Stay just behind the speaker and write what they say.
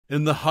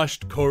In the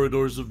hushed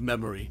corridors of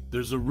memory,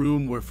 there's a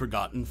room where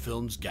forgotten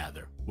films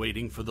gather,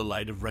 waiting for the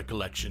light of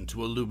recollection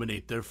to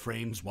illuminate their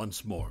frames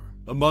once more.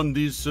 Among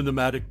these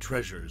cinematic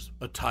treasures,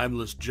 a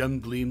timeless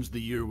gem gleams.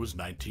 The year was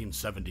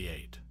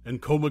 1978,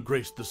 and Coma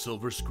graced the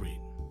silver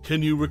screen.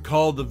 Can you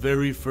recall the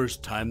very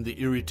first time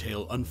the eerie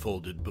tale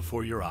unfolded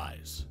before your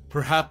eyes?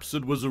 Perhaps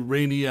it was a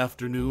rainy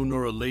afternoon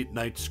or a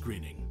late-night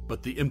screening,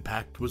 but the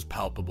impact was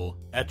palpable,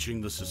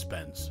 etching the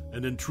suspense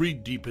and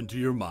intrigue deep into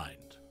your mind.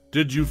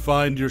 Did you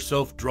find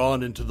yourself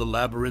drawn into the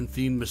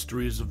labyrinthine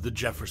mysteries of the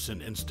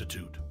Jefferson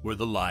Institute, where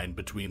the line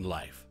between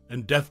life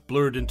and death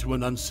blurred into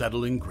an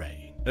unsettling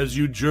gray? As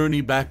you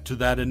journey back to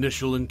that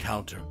initial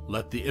encounter,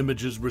 let the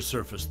images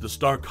resurface: the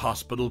stark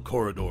hospital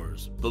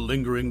corridors, the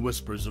lingering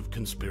whispers of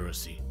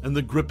conspiracy, and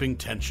the gripping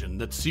tension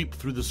that seep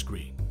through the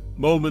screen.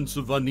 Moments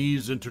of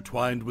unease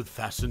intertwined with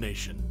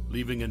fascination,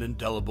 leaving an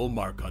indelible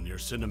mark on your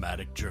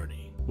cinematic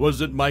journey.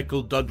 Was it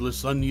Michael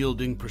Douglas'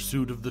 unyielding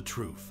pursuit of the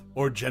truth,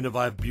 or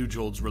Geneviève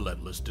Bujold's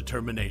relentless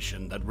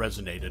determination that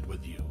resonated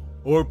with you?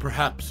 Or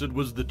perhaps it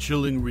was the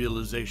chilling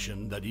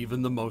realization that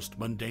even the most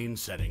mundane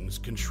settings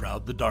can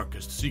shroud the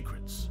darkest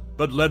secrets.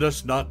 But let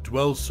us not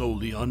dwell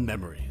solely on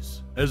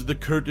memories. As the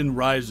curtain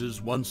rises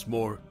once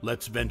more,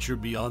 let's venture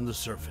beyond the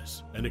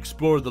surface and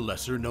explore the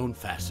lesser-known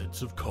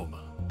facets of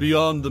Coma.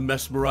 Beyond the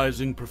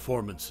mesmerizing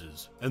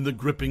performances and the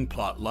gripping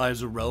plot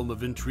lies a realm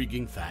of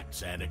intriguing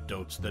facts,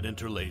 anecdotes that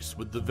interlace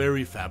with the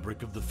very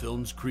fabric of the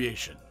film's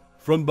creation.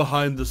 From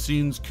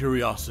behind-the-scenes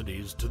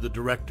curiosities to the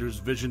director's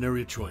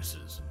visionary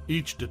choices,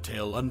 each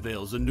detail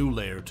unveils a new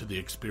layer to the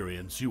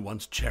experience you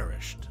once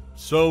cherished.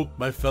 So,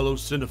 my fellow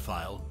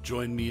cinephile,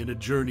 join me in a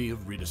journey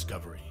of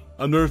rediscovery.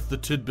 Unearth the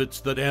tidbits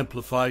that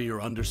amplify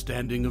your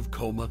understanding of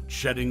Coma,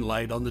 shedding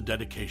light on the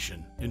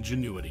dedication,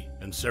 ingenuity,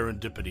 and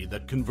serendipity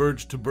that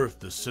converge to birth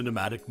this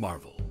cinematic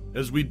marvel.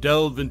 As we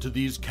delve into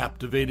these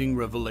captivating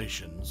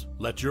revelations,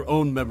 let your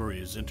own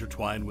memories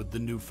intertwine with the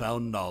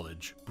newfound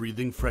knowledge,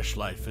 breathing fresh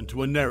life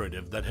into a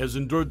narrative that has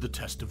endured the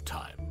test of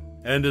time.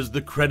 And as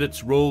the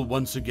credits roll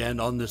once again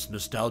on this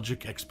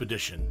nostalgic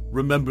expedition,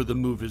 remember the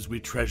movies we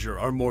treasure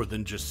are more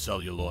than just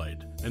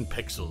celluloid and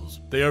pixels.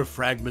 They are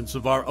fragments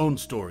of our own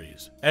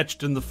stories,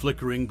 etched in the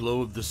flickering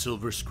glow of the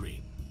silver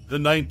screen. The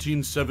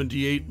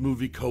 1978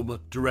 movie Coma,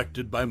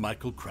 directed by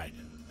Michael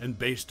Crichton and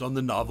based on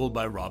the novel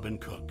by Robin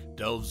Cook,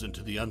 delves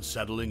into the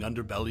unsettling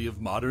underbelly of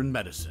modern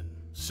medicine.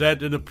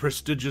 Set in a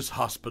prestigious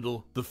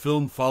hospital, the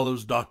film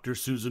follows Dr.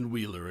 Susan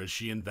Wheeler as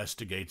she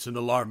investigates an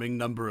alarming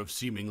number of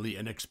seemingly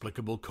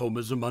inexplicable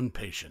comas among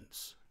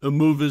patients. The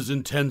movie's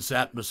intense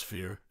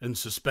atmosphere and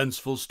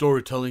suspenseful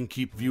storytelling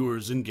keep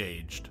viewers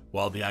engaged,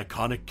 while the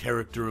iconic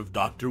character of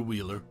Dr.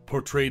 Wheeler,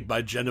 portrayed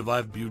by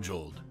Geneviève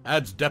Bujold,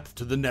 adds depth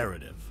to the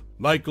narrative.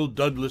 Michael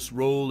Douglas'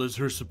 role as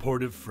her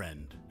supportive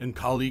friend and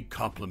colleague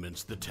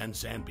complements the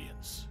tense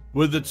ambience.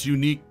 With its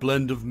unique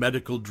blend of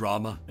medical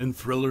drama and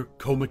thriller,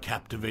 Coma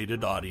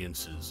captivated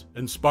audiences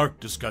and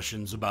sparked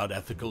discussions about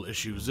ethical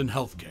issues in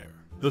healthcare.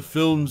 The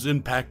film's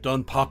impact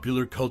on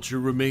popular culture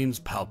remains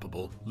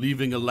palpable,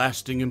 leaving a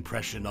lasting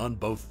impression on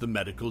both the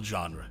medical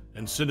genre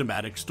and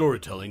cinematic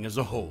storytelling as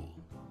a whole.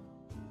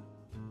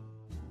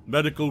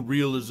 Medical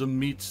realism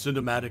meets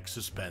cinematic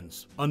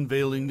suspense,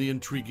 unveiling the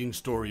intriguing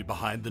story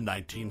behind the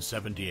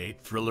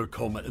 1978 thriller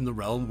Coma in the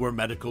realm where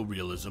medical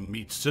realism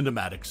meets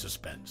cinematic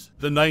suspense.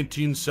 The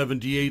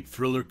 1978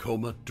 thriller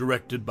Coma,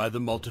 directed by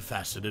the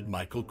multifaceted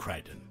Michael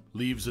Crichton,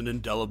 leaves an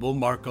indelible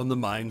mark on the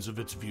minds of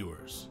its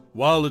viewers.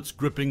 While its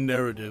gripping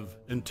narrative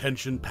and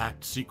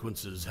tension-packed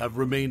sequences have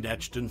remained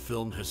etched in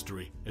film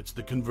history, it's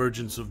the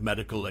convergence of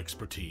medical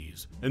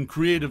expertise and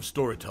creative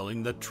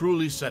storytelling that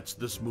truly sets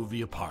this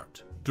movie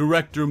apart.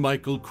 Director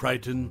Michael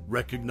Crichton,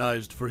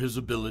 recognized for his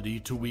ability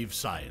to weave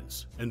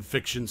science and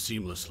fiction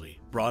seamlessly,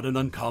 brought an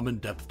uncommon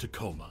depth to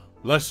Coma.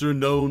 Lesser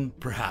known,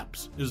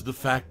 perhaps, is the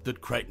fact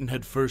that Crichton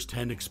had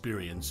first-hand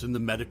experience in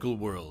the medical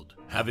world,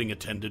 having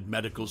attended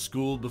medical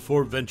school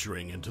before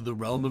venturing into the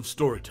realm of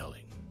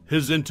storytelling.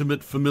 His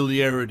intimate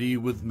familiarity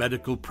with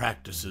medical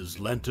practices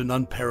lent an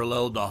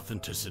unparalleled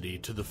authenticity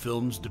to the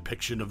film's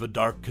depiction of a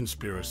dark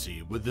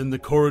conspiracy within the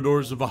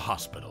corridors of a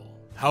hospital.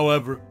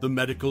 However, the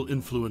medical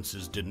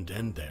influences didn't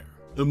end there.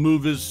 The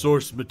movie's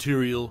source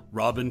material,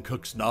 Robin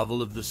Cook's novel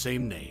of the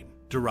same name,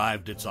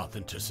 derived its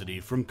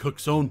authenticity from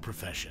Cook's own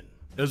profession.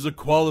 As a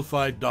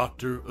qualified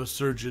doctor, a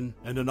surgeon,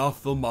 and an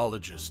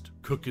ophthalmologist,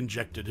 Cook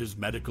injected his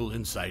medical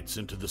insights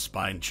into the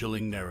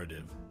spine-chilling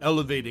narrative,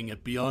 elevating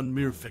it beyond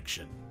mere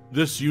fiction.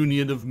 This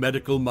union of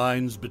medical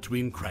minds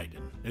between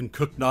Crichton and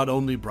Cook not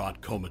only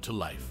brought Coma to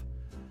life,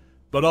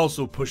 but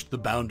also pushed the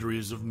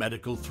boundaries of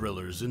medical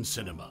thrillers in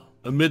cinema.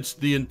 Amidst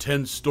the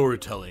intense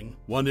storytelling,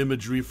 one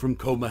imagery from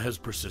Coma has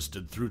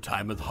persisted through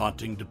time, with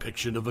haunting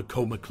depiction of a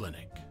coma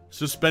clinic.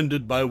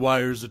 Suspended by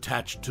wires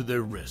attached to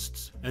their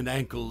wrists and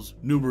ankles,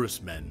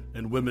 numerous men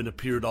and women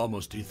appeared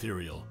almost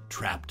ethereal,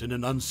 trapped in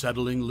an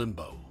unsettling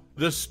limbo.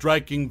 This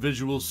striking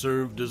visual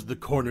served as the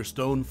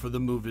cornerstone for the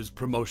movie's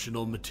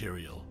promotional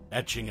material,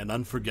 etching an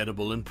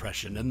unforgettable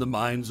impression in the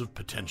minds of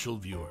potential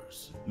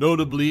viewers.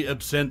 Notably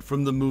absent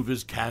from the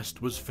movie's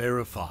cast was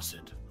Farrah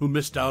Fawcett, who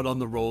missed out on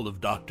the role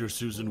of Dr.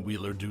 Susan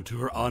Wheeler due to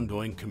her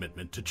ongoing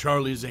commitment to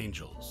Charlie's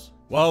Angels.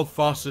 While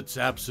Fawcett's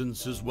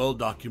absence is well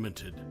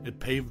documented, it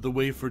paved the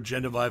way for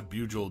Geneviève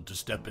Bujold to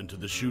step into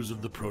the shoes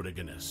of the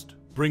protagonist,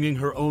 bringing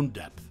her own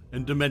depth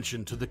and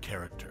dimension to the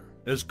character.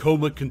 As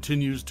Coma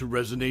continues to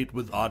resonate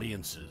with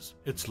audiences,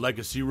 its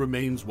legacy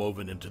remains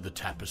woven into the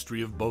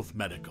tapestry of both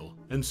medical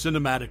and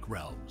cinematic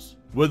realms,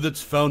 with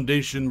its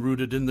foundation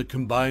rooted in the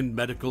combined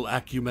medical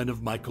acumen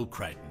of Michael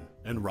Crichton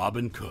and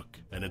Robin Cook,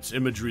 and its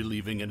imagery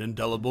leaving an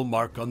indelible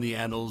mark on the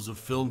annals of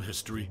film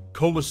history.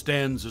 Coma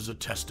stands as a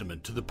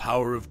testament to the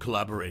power of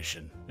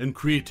collaboration and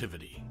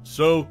creativity.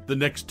 So, the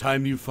next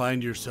time you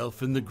find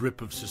yourself in the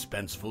grip of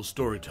suspenseful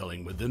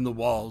storytelling within the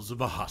walls of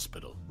a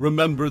hospital,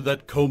 remember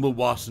that Coma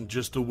wasn't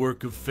just a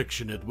work of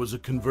fiction, it was a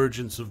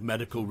convergence of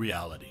medical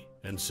reality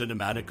and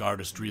cinematic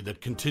artistry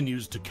that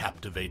continues to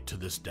captivate to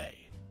this day.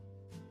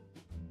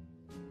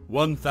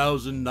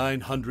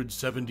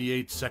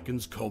 1978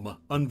 Seconds Coma,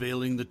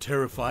 unveiling the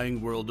terrifying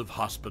world of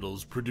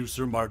hospitals.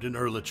 Producer Martin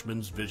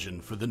Ehrlichman's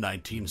vision for the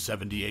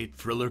 1978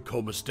 thriller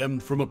Coma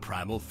stemmed from a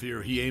primal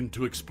fear he aimed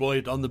to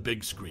exploit on the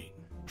big screen.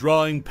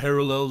 Drawing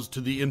parallels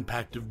to the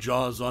impact of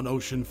Jaws on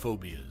ocean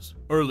phobias,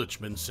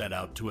 Ehrlichman set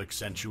out to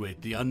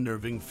accentuate the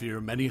unnerving fear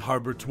many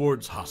harbor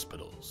towards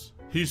hospitals.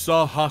 He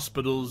saw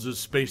hospitals as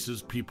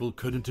spaces people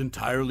couldn't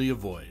entirely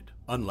avoid,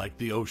 unlike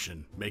the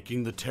ocean,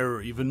 making the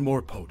terror even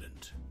more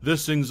potent.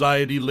 This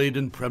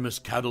anxiety-laden premise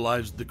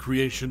catalyzed the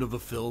creation of a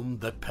film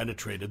that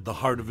penetrated the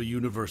heart of a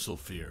universal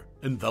fear,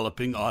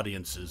 enveloping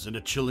audiences in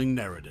a chilling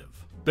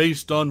narrative.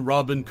 Based on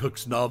Robin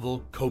Cook's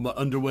novel, Coma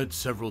underwent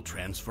several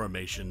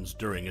transformations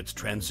during its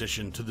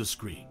transition to the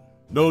screen.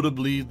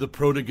 Notably, the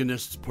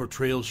protagonist's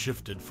portrayal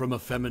shifted from a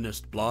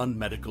feminist blonde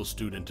medical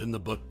student in the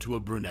book to a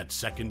brunette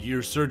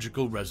second-year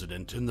surgical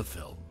resident in the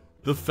film.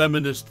 The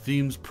feminist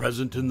themes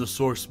present in the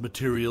source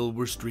material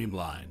were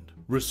streamlined,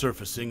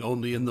 resurfacing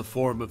only in the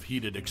form of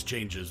heated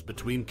exchanges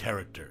between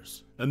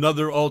characters.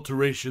 Another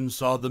alteration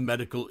saw the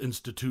medical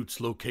institute's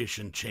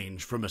location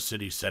change from a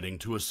city setting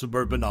to a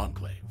suburban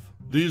enclave.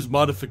 These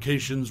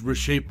modifications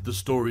reshaped the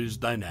story's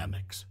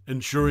dynamics,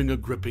 ensuring a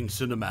gripping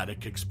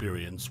cinematic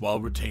experience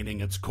while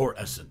retaining its core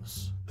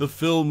essence. The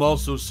film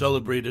also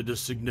celebrated a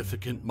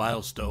significant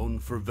milestone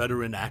for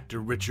veteran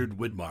actor Richard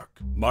Widmark,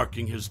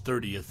 marking his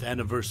 30th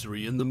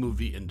anniversary in the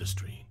movie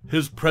industry.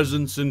 His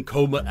presence in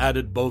Coma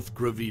added both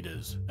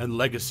gravitas and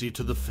legacy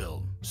to the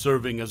film,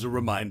 serving as a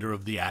reminder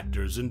of the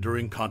actor's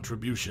enduring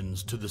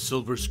contributions to the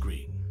silver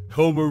screen.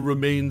 Coma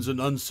remains an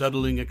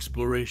unsettling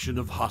exploration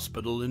of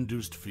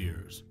hospital-induced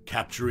fears,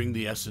 capturing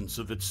the essence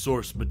of its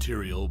source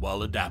material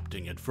while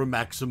adapting it for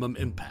maximum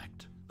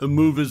impact. The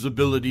movie's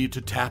ability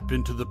to tap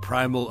into the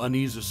primal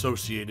unease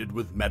associated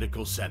with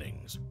medical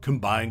settings,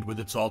 combined with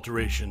its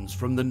alterations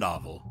from the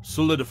novel,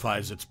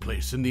 solidifies its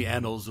place in the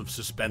annals of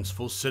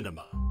suspenseful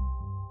cinema.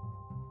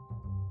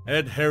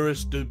 Ed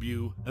Harris'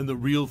 debut and the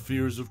real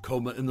fears of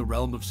Coma in the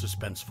realm of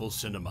suspenseful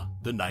cinema.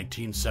 The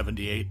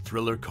 1978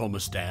 thriller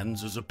Coma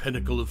stands as a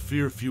pinnacle of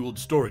fear-fueled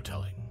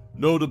storytelling.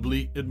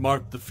 Notably, it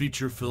marked the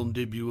feature film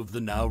debut of the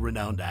now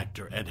renowned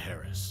actor Ed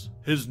Harris.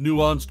 His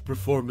nuanced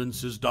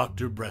performance as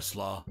Dr.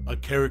 Bresslaw, a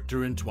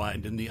character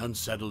entwined in the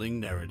unsettling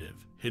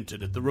narrative,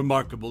 hinted at the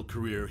remarkable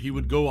career he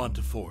would go on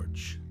to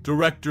forge.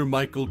 Director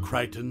Michael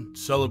Crichton,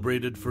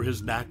 celebrated for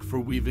his knack for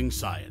weaving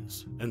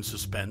science and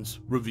suspense,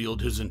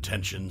 revealed his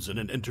intentions in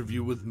an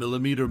interview with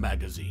Millimeter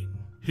magazine.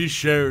 He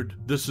shared,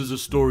 "This is a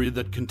story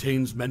that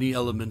contains many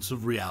elements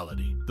of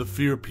reality. The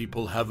fear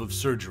people have of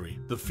surgery,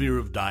 the fear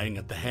of dying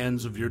at the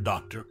hands of your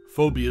doctor,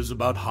 phobias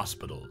about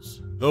hospitals.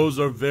 Those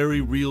are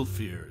very real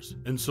fears,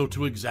 and so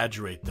to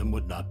exaggerate them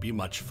would not be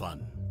much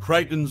fun."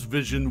 Crichton's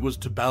vision was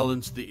to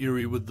balance the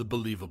eerie with the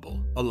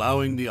believable,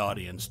 allowing the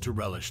audience to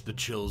relish the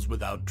chills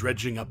without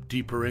dredging up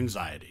deeper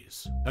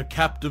anxieties. A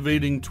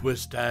captivating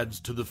twist adds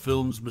to the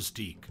film's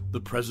mystique, the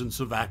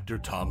presence of actor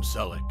Tom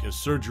Selleck as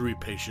surgery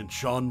patient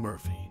Sean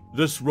Murphy.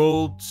 This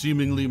role,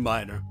 seemingly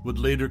minor, would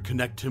later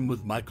connect him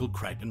with Michael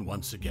Crichton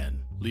once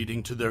again,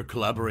 leading to their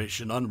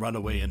collaboration on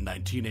Runaway in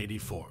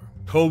 1984.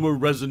 Coma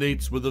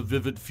resonates with a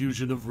vivid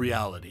fusion of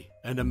reality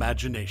and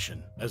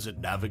imagination as it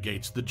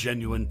navigates the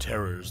genuine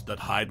terrors that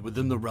hide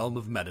within the realm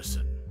of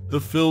medicine. The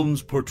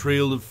film's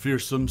portrayal of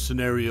fearsome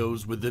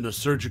scenarios within a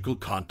surgical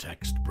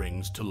context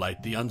brings to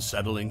light the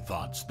unsettling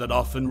thoughts that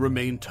often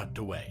remain tucked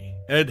away.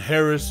 Ed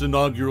Harris'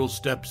 inaugural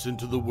steps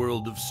into the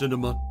world of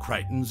cinema,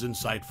 Crichton's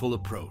insightful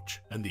approach,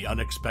 and the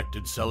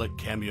unexpected Selleck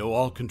cameo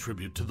all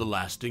contribute to the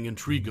lasting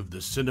intrigue of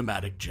this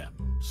cinematic gem.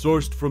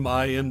 Sourced from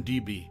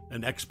IMDb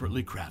and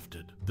expertly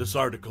crafted, this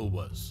article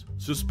was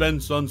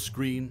Suspense on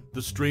Screen,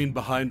 the strain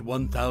behind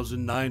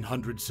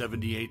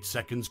 1978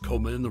 Seconds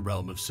Coma in the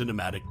realm of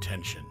cinematic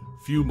tension.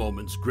 Few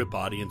moments grip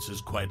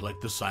audiences quite like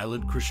the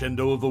silent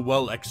crescendo of a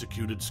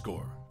well-executed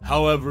score.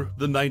 However,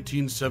 the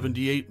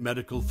 1978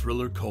 medical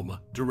thriller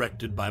Coma,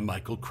 directed by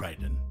Michael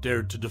Crichton,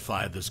 dared to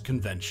defy this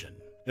convention.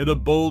 In a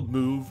bold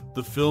move,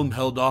 the film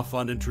held off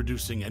on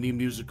introducing any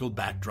musical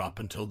backdrop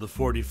until the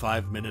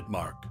 45-minute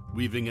mark,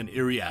 weaving an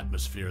eerie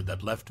atmosphere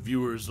that left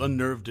viewers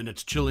unnerved in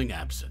its chilling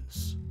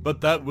absence.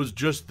 But that was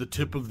just the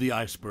tip of the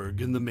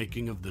iceberg in the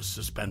making of this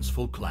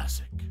suspenseful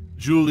classic.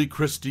 Julie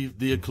Christie,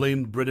 the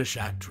acclaimed British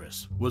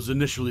actress, was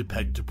initially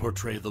pegged to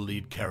portray the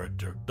lead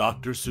character,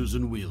 Dr.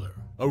 Susan Wheeler,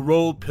 a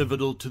role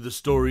pivotal to the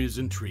story's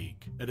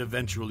intrigue. It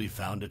eventually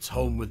found its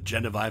home with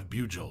Geneviève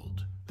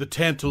Bujold. The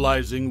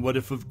tantalizing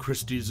what-if of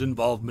Christie's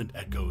involvement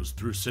echoes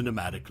through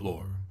cinematic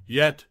lore.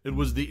 Yet, it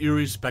was the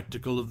eerie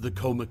spectacle of the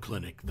Coma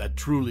clinic that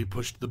truly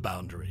pushed the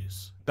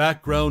boundaries.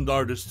 Background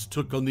artists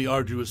took on the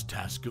arduous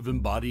task of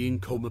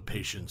embodying coma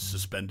patients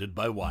suspended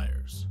by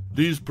wires.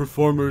 These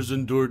performers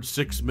endured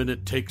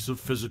 6-minute takes of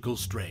physical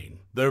strain,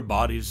 their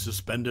bodies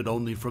suspended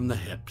only from the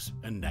hips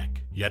and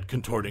neck, yet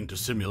contorting to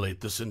simulate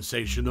the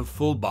sensation of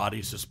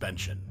full-body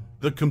suspension.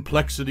 The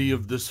complexity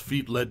of this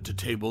feat led to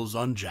tables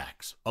on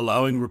jacks,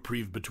 allowing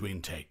reprieve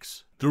between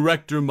takes.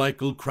 Director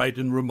Michael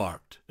Crichton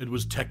remarked, "It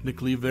was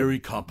technically very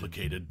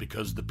complicated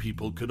because the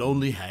people could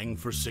only hang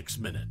for 6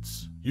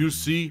 minutes. You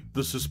see,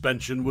 the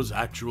suspension was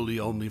actually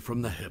only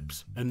from the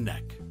hips and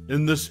neck."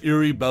 In this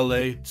eerie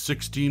ballet,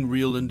 16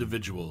 real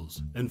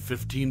individuals and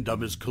 15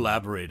 dummies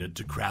collaborated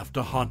to craft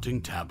a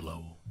haunting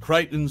tableau.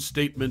 Crichton's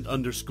statement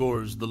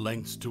underscores the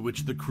lengths to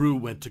which the crew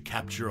went to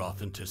capture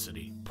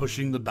authenticity,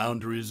 pushing the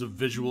boundaries of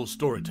visual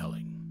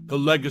storytelling. The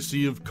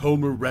legacy of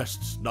Coma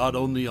rests not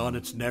only on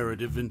its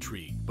narrative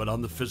intrigue, but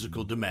on the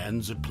physical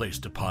demands it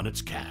placed upon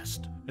its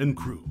cast and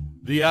crew.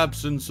 The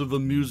absence of a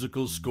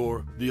musical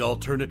score, the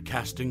alternate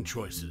casting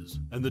choices,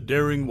 and the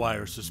daring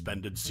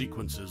wire-suspended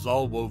sequences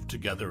all wove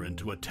together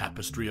into a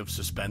tapestry of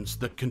suspense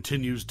that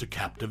continues to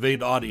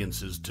captivate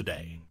audiences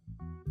today.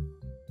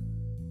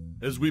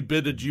 As we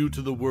bid adieu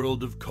to the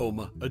world of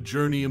Coma, a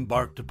journey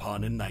embarked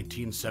upon in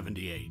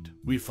 1978,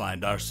 we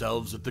find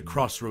ourselves at the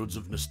crossroads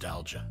of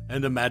nostalgia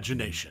and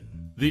imagination.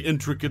 The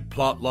intricate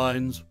plot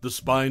lines, the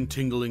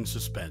spine-tingling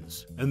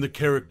suspense, and the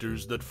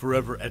characters that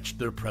forever etched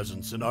their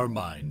presence in our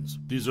minds.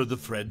 These are the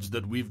threads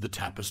that weave the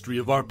tapestry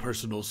of our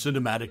personal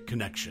cinematic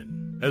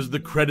connection. As the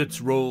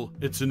credits roll,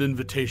 it's an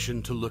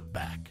invitation to look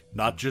back,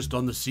 not just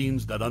on the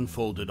scenes that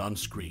unfolded on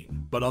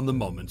screen, but on the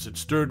moments it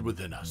stirred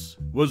within us.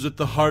 Was it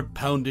the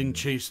heart-pounding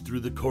chase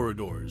through the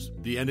corridors,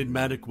 the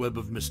enigmatic web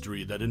of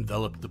mystery that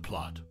enveloped the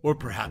plot, or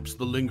perhaps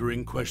the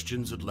lingering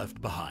questions it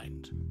left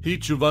behind?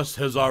 Each of us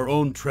has our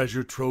own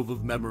treasure trove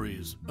of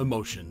memories,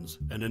 emotions,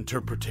 and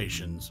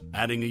interpretations,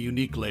 adding a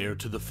unique layer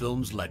to the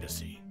film's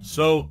legacy.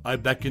 So, I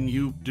beckon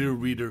you, dear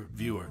reader,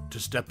 viewer, to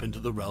step into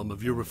the realm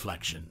of your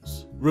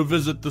reflections.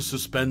 Revisit the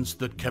suspense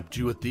that kept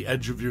you at the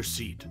edge of your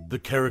seat, the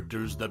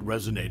characters that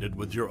resonated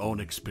with your own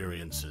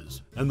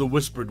experiences, and the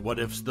whispered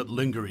what-ifs that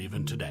linger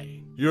even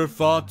today. Your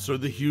thoughts are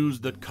the hues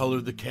that color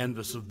the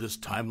canvas of this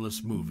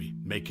timeless movie,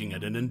 making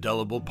it an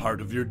indelible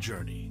part of your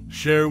journey.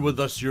 Share with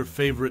us your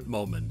favorite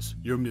moments,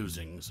 your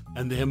musings,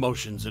 and the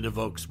emotions it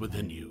evokes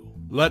within you.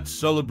 Let's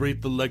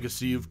celebrate the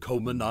legacy of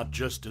Coma not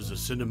just as a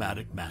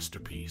cinematic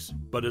masterpiece,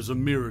 but as a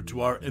mirror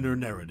to our inner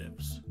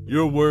narratives.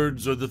 Your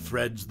words are the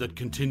threads that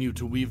continue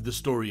to weave the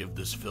story of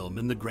this film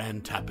in the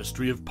grand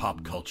tapestry of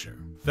pop culture.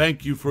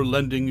 Thank you for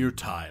lending your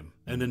time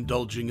and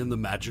indulging in the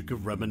magic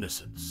of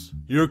reminiscence.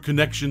 Your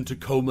connection to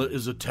Coma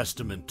is a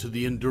testament to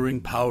the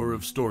enduring power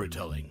of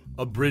storytelling,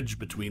 a bridge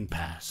between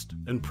past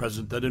and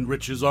present that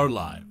enriches our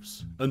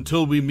lives.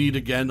 Until we meet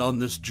again on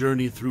this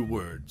journey through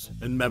words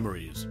and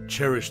memories,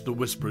 cherish the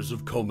whispers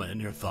of Coma in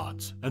your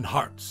thoughts and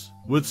hearts.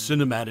 With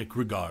cinematic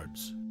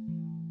regards.